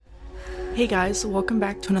Hey guys, welcome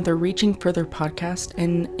back to another Reaching Further podcast,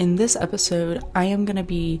 and in this episode, I am going to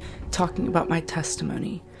be talking about my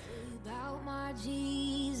testimony.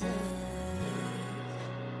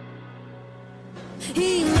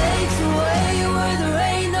 He makes a way where there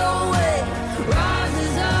ain't no way,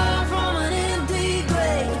 rises up from an empty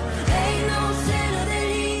grave, ain't no sinner that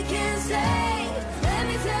he can save. Let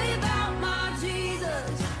me tell you about my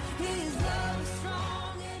Jesus, his love is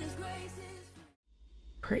strong and his grace is...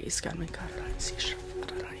 Praise God.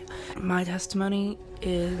 My testimony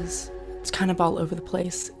is, it's kind of all over the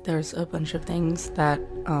place. There's a bunch of things that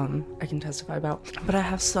I can testify about, but I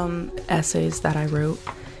have some essays that I wrote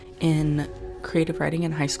in creative writing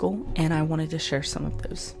in high school, and I wanted to share some of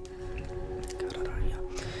those.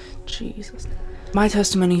 Jesus. My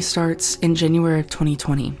testimony starts in January of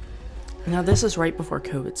 2020. Now, this is right before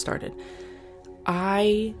COVID started.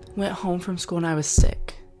 I went home from school and I was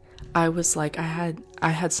sick. I was like, I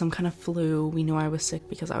had some kind of flu. We knew I was sick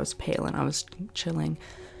because I was pale and I was chilling.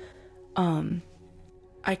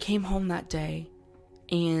 I came home that day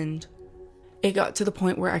and it got to the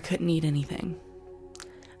point where I couldn't eat anything.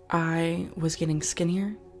 I was getting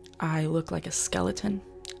skinnier. I looked like a skeleton.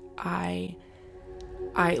 I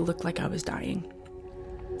looked like I was dying.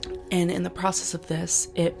 And in the process of this,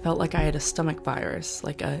 it felt like I had a stomach virus,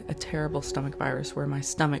 like a terrible stomach virus where my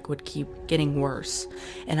stomach would keep getting worse.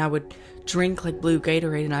 And I would drink like blue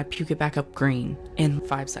Gatorade and I'd puke it back up green in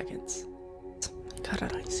 5 seconds.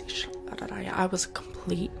 I was a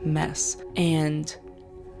complete mess. And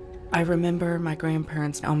I remember my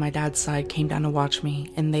grandparents on my dad's side came down to watch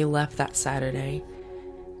me, and they left that Saturday.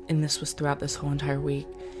 And this was throughout this whole entire week.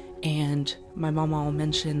 And my mama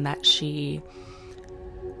mentioned that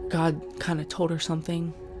God kind of told her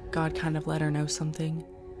something. God kind of let her know something,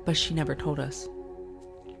 but she never told us.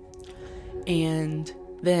 And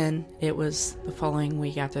then it was the following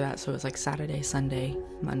week after that, so it was like Saturday, Sunday,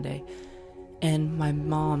 Monday. And my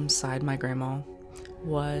mom's side, my grandma,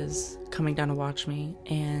 was coming down to watch me,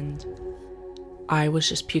 and I was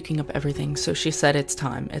just puking up everything. So she said, it's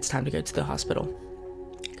time to go to the hospital.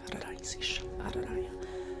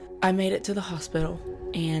 I made it to the hospital,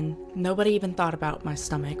 and nobody even thought about my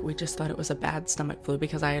stomach. We just thought it was a bad stomach flu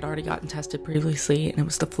because I had already gotten tested previously, and it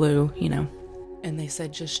was the flu, And they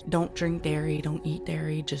said, just don't drink dairy, don't eat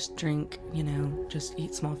dairy, just drink, just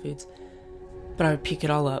eat small foods. But I would puke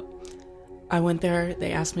it all up. I went there,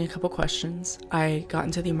 they asked me a couple questions. I got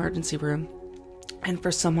into the emergency room, and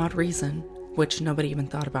for some odd reason, which nobody even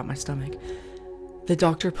thought about my stomach, the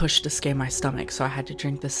doctor pushed to scan my stomach, so I had to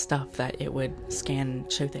drink this stuff that it would scan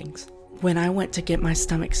and show things. When I went to get my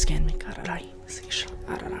stomach scanned,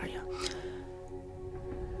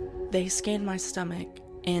 they scanned my stomach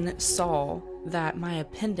and saw that my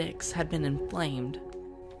appendix had been inflamed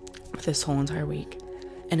this whole entire week,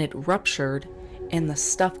 and it ruptured, and the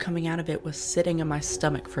stuff coming out of it was sitting in my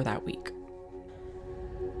stomach for that week.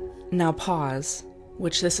 Now pause,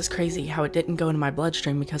 which this is crazy how it didn't go into my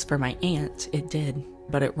bloodstream, because for my aunt it did,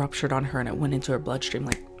 but it ruptured on her and it went into her bloodstream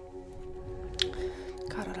like...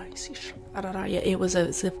 It was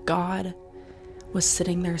as if God was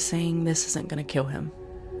sitting there saying, this isn't going to kill him.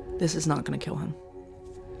 This is not going to kill him.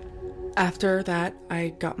 After that, I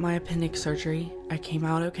got my appendix surgery. I came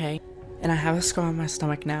out okay, and I have a scar on my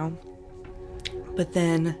stomach now. But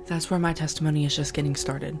then, that's where my testimony is just getting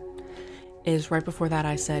started. Is right before that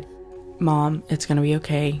I said, Mom, it's going to be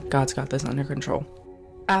okay. God's got this under control.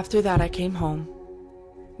 After that, I came home.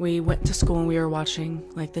 We went to school and we were watching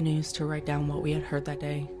the news to write down what we had heard that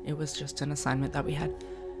day. It was just an assignment that we had.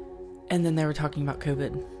 And then they were talking about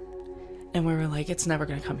COVID. And we were like, it's never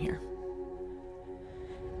going to come here.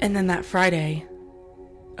 And then that Friday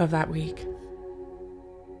of that week,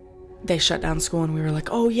 they shut down school, and we were like,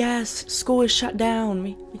 oh yes, school is shut down.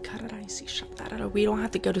 We don't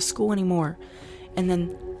have to go to school anymore. And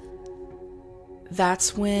then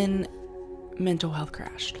that's when mental health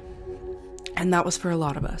crashed. And that was for a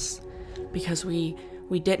lot of us, because we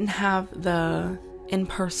didn't have the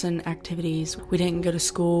in-person activities. We didn't go to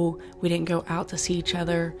school. We didn't go out to see each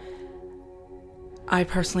other. I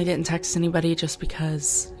personally didn't text anybody just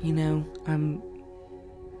because, I'm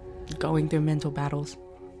going through mental battles.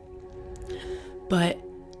 But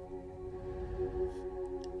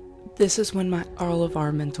this is when all of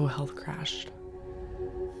our mental health crashed.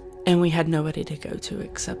 And we had nobody to go to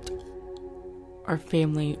except our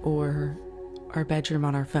family or our bedroom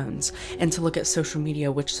on our phones, and to look at social media,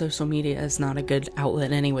 which social media is not a good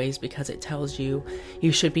outlet anyways, because it tells you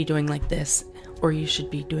should be doing like this, or you should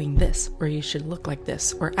be doing this, or you should look like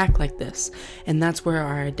this, or act like this. And that's where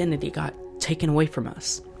our identity got taken away from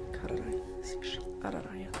us.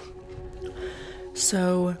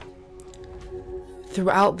 So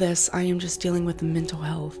Throughout this, I am just dealing with mental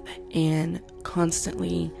health and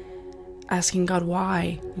constantly asking God,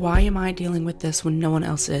 why? Why am I dealing with this when no one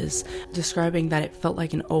else is? Describing that it felt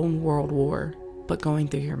like an old world war, but going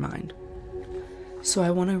through your mind. So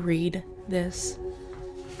I want to read this,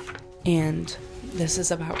 and this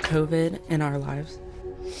is about COVID in our lives.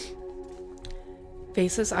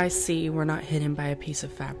 Faces I see were not hidden by a piece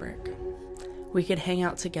of fabric. We could hang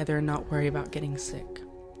out together and not worry about getting sick.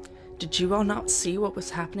 Did you all not see what was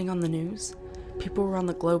happening on the news? People around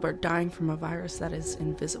the globe are dying from a virus that is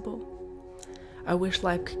invisible. I wish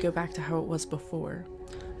life could go back to how it was before.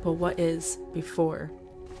 But what is before?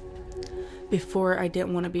 Before, I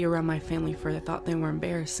didn't want to be around my family for I thought they were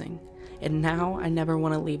embarrassing. And now, I never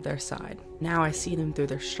want to leave their side. Now I see them through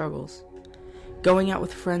their struggles. Going out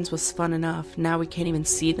with friends was fun enough. Now we can't even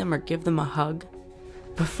see them or give them a hug.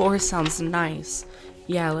 Before sounds nice.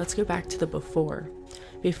 Yeah, let's go back to the before.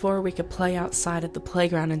 Before, we could play outside at the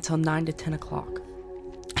playground until 9 to 10 o'clock.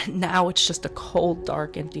 Now it's just a cold,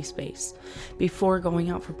 dark, empty space. Before,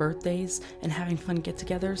 going out for birthdays and having fun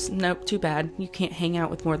get-togethers, nope, too bad. You can't hang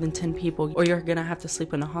out with more than 10 people or you're gonna have to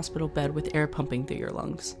sleep in a hospital bed with air pumping through your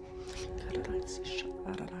lungs.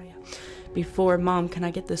 Before, Mom, can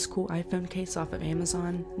I get this cool iPhone case off of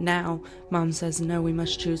Amazon? Now, Mom says no, we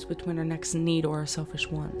must choose between our next need or our selfish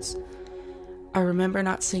wants. I remember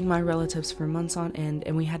not seeing my relatives for months on end,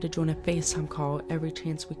 and we had to join a FaceTime call every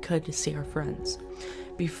chance we could to see our friends.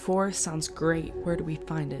 Before sounds great, where do we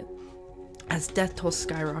find it? As death tolls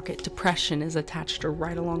skyrocket, depression is attached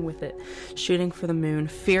right along with it. Shooting for the moon,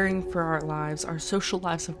 fearing for our lives, our social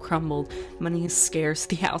lives have crumbled, money is scarce,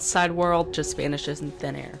 the outside world just vanishes in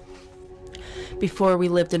thin air. Before, we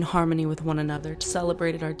lived in harmony with one another,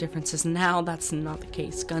 celebrated our differences. Now that's not the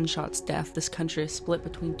case. Gunshots, death. This country is split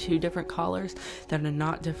between two different collars that are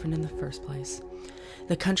not different in the first place.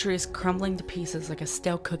 The country is crumbling to pieces like a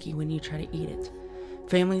stale cookie when you try to eat it.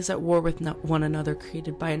 Families at war with one another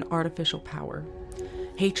created by an artificial power.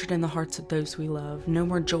 Hatred in the hearts of those we love. No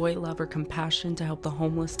more joy, love, or compassion to help the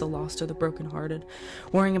homeless, the lost, or the brokenhearted.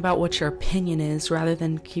 Worrying about what your opinion is rather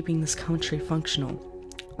than keeping this country functional.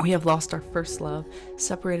 We have lost our first love,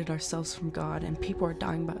 separated ourselves from God, and people are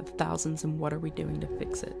dying by the thousands, and what are we doing to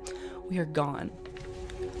fix it? We are gone.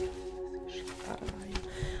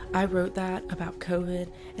 I wrote that about COVID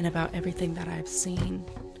and about everything that I've seen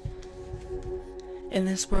in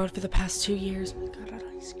this world for the past 2 years.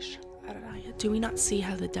 Do we not see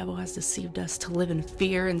how the devil has deceived us to live in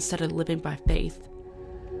fear instead of living by faith?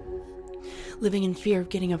 Living in fear of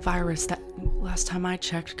getting a virus that, last time I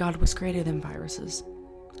checked, God was greater than viruses.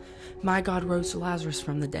 My God rose Lazarus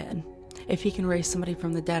from the dead. If he can raise somebody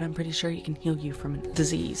from the dead, I'm pretty sure he can heal you from a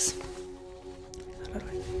disease.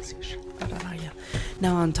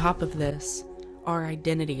 Now, on top of this, our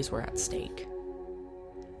identities were at stake.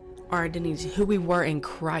 Our identities, who we were in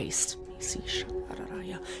Christ.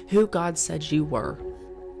 Who God said you were.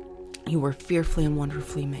 You were fearfully and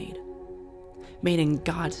wonderfully made. Made in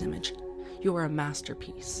God's image. You are a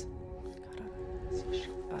masterpiece.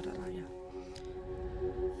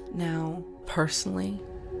 Now, personally,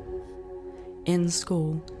 in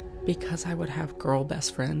school, because I would have girl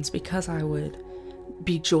best friends, because I would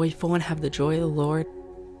be joyful and have the joy of the Lord,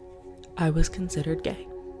 I was considered gay.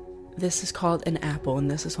 This is called An Apple,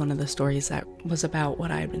 and this is one of the stories that was about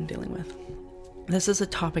what I had been dealing with. This is a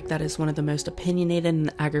topic that is one of the most opinionated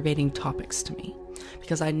and aggravating topics to me,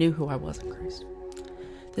 because I knew who I was in Christ.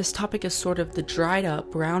 This topic is sort of the dried up,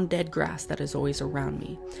 brown, dead grass that is always around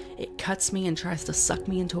me. It cuts me and tries to suck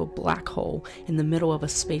me into a black hole in the middle of a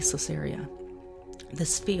spaceless area.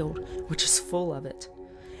 This field, which is full of it,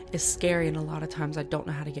 is scary, and a lot of times I don't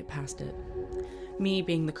know how to get past it. Me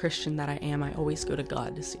being the Christian that I am, I always go to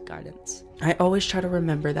God to seek guidance. I always try to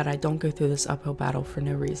remember that I don't go through this uphill battle for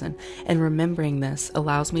no reason, and remembering this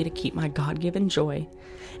allows me to keep my God-given joy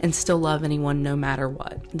and still love anyone no matter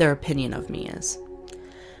what their opinion of me is.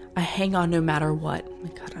 I hang on no matter what.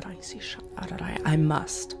 I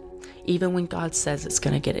must. Even when God says it's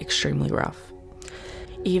going to get extremely rough.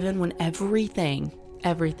 Even when everything,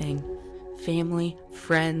 family,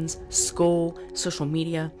 friends, school, social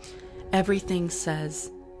media, everything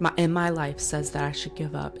says, in my life says that I should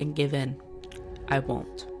give up and give in. I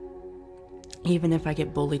won't. Even if I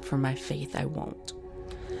get bullied for my faith, I won't.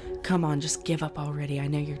 Come on, just give up already. I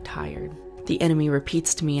know you're tired. The enemy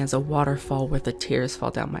repeats to me as a waterfall where the tears fall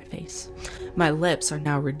down my face. My lips are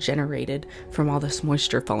now regenerated from all this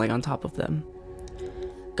moisture falling on top of them.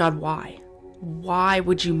 God, why? Why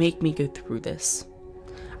would you make me go through this?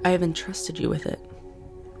 I have entrusted you with it.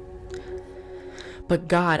 But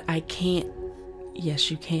God, I can't. Yes,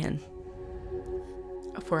 you can.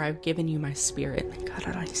 for I've given you my spirit.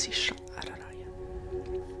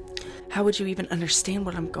 How would you even understand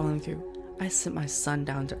what I'm going through? I sent my son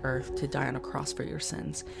down to earth to die on a cross for your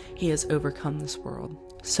sins. He has overcome this world.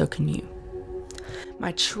 So can you.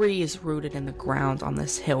 My tree is rooted in the ground on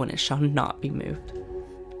this hill, and it shall not be moved.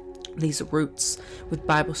 These roots, with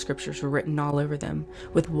Bible scriptures written all over them,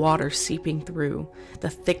 with water seeping through the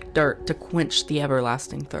thick dirt to quench the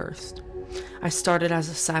everlasting thirst. I started as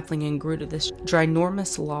a sapling and grew to this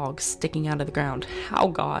ginormous log sticking out of the ground. How,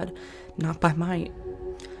 God? Not by might.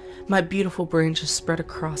 My beautiful branches spread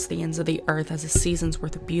across the ends of the earth as a season's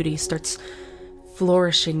worth of beauty starts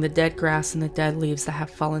flourishing the dead grass and the dead leaves that have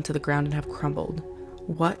fallen to the ground and have crumbled.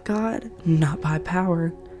 What, God? Not by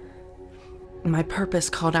power. My purpose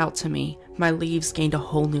called out to me. My leaves gained a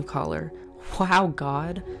whole new color. Wow,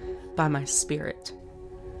 God? By my spirit.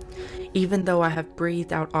 Even though I have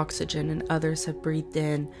breathed out oxygen and others have breathed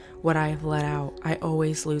in what I have let out, I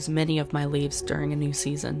always lose many of my leaves during a new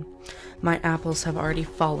season. My apples have already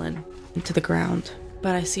fallen into the ground,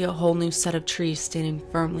 but I see a whole new set of trees standing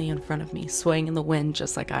firmly in front of me, swaying in the wind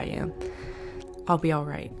just like I am. I'll be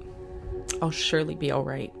alright. I'll surely be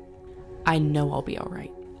alright. I know I'll be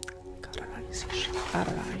alright.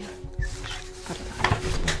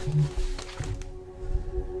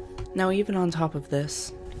 Now, even on top of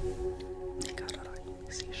this,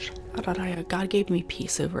 God gave me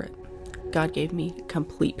peace over it. God gave me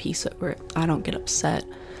complete peace over it. I don't get upset.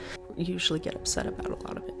 I usually get upset about a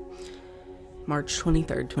lot of it. March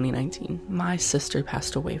 23rd, 2019, my sister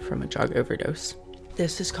passed away from a drug overdose.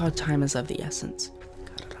 This is called time is of the essence.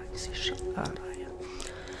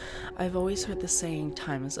 I've always heard the saying,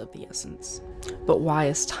 time is of the essence. But why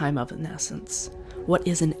is time of an essence? What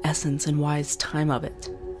is an essence and why is time of it?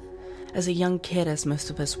 As a young kid, as most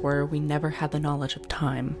of us were, we never had the knowledge of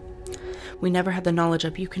time. We never had the knowledge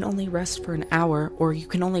of you can only rest for an hour or you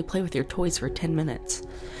can only play with your toys for 10 minutes.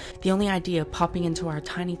 The only idea popping into our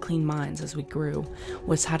tiny clean minds as we grew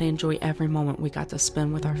was how to enjoy every moment we got to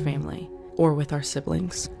spend with our family or with our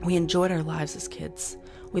siblings. We enjoyed our lives as kids.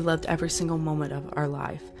 We loved every single moment of our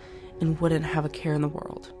life and wouldn't have a care in the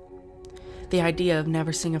world. The idea of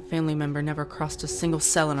never seeing a family member never crossed a single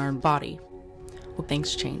cell in our body. Well,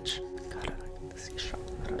 things change.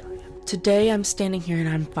 Today I'm standing here and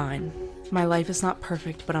I'm fine. My life is not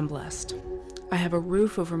perfect, but I'm blessed. I have a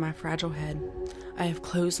roof over my fragile head. I have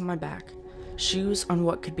clothes on my back, shoes on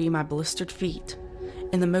what could be my blistered feet.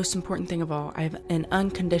 And the most important thing of all, I have an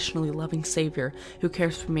unconditionally loving Savior who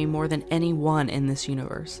cares for me more than anyone in this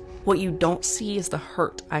universe. What you don't see is the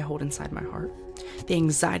hurt I hold inside my heart. The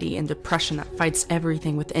anxiety and depression that fights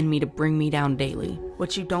everything within me to bring me down daily.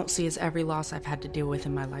 What you don't see is every loss I've had to deal with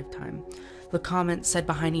in my lifetime. The comments said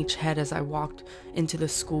behind each head as I walked into the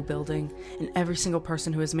school building, and every single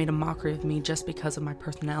person who has made a mockery of me just because of my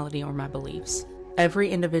personality or my beliefs. Every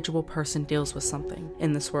individual person deals with something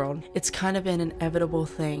in this world. It's kind of an inevitable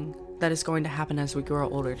thing that is going to happen as we grow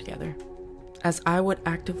older together. As I would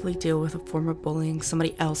actively deal with a form of bullying,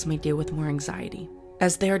 somebody else may deal with more anxiety.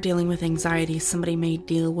 As they are dealing with anxiety, somebody may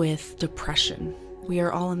deal with depression. We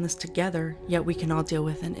are all in this together, yet we can all deal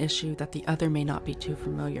with an issue that the other may not be too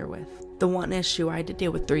familiar with. The one issue I had to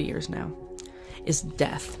deal with 3 years now is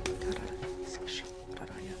death.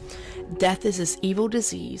 Death is this evil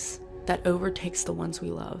disease that overtakes the ones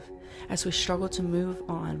we love as we struggle to move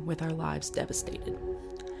on with our lives devastated.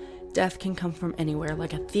 Death can come from anywhere,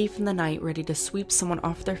 like a thief in the night ready to sweep someone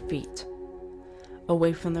off their feet,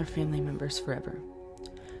 away from their family members forever.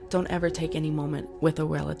 Don't ever take any moment with a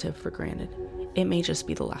relative for granted. It may just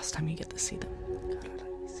be the last time you get to see them.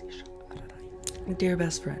 Dear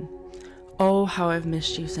best friend, oh, how I've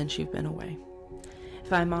missed you since you've been away.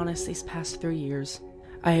 If I'm honest, these past 3 years,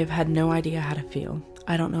 I have had no idea how to feel.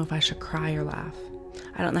 I don't know if I should cry or laugh.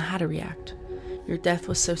 I don't know how to react. Your death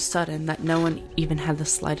was so sudden that no one even had the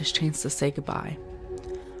slightest chance to say goodbye.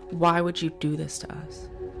 Why would you do this to us?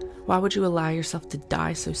 Why would you allow yourself to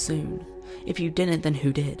die so soon? If you didn't, then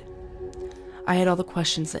who did? I had all the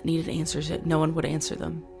questions that needed answers, yet no one would answer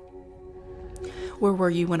them. Where were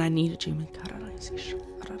you when I needed you?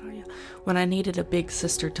 When I needed a big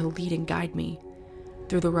sister to lead and guide me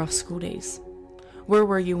through the rough school days? Where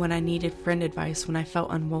were you when I needed friend advice when I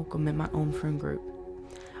felt unwelcome in my own friend group?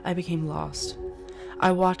 I became lost.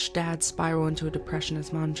 I watched Dad spiral into a depression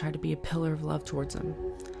as Mom tried to be a pillar of love towards him.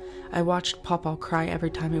 I watched Pawpaw cry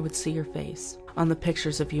every time he would see your face on the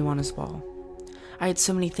pictures of you on his wall. I had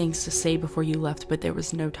so many things to say before you left, but there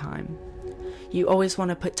was no time. You always want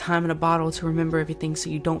to put time in a bottle to remember everything so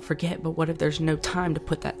you don't forget, but what if there's no time to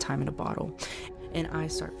put that time in a bottle? And I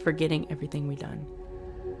start forgetting everything we've done.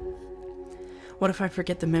 What if I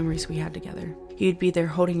forget the memories we had together? You'd be there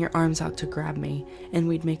holding your arms out to grab me, and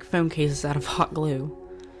we'd make phone cases out of hot glue.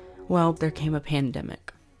 Well, there came a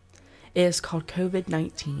pandemic. It is called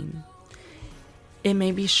COVID-19. It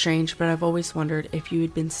may be strange, but I've always wondered if you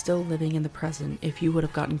had been still living in the present, if you would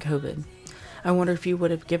have gotten COVID. I wonder if you would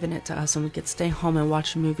have given it to us and we could stay home and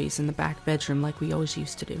watch movies in the back bedroom like we always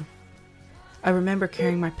used to do. I remember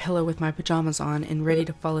carrying my pillow with my pajamas on and ready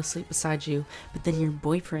to fall asleep beside you, but then your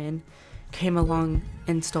boyfriend came along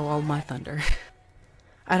and stole all my thunder.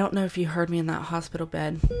 I don't know if you heard me in that hospital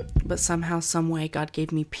bed, but somehow, some way, God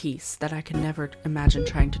gave me peace that I could never imagine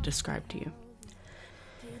trying to describe to you.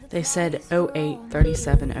 They said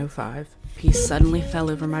 08/37/05, peace suddenly fell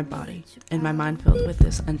over my body, and my mind filled with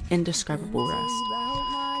this indescribable rest.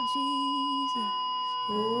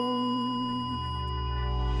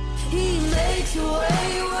 He makes a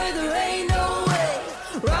way where there ain't no way.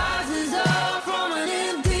 Rises up from an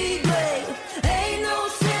empty grave. Ain't no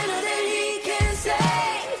sinner that he can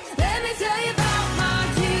save. Let me tell you about my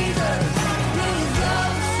Jesus. His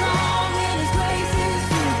love is strong and his grace is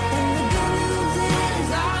true. And the good news is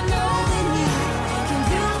I know that he can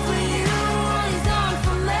do for you what he's done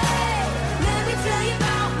for me. Let me tell you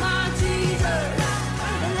about my Jesus.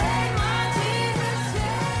 And let my Jesus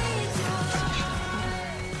change your life.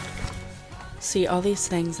 See, all these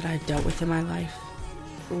things that I've dealt with in my life,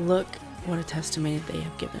 look what a testimony they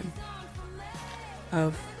have given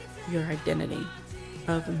of your identity,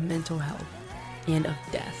 of mental health, and of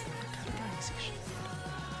death.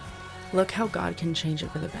 Look how God can change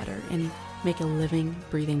it for the better and make a living,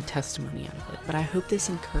 breathing testimony out of it. But I hope this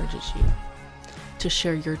encourages you to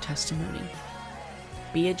share your testimony.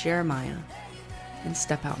 Be a Jeremiah and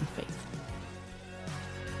step out in faith.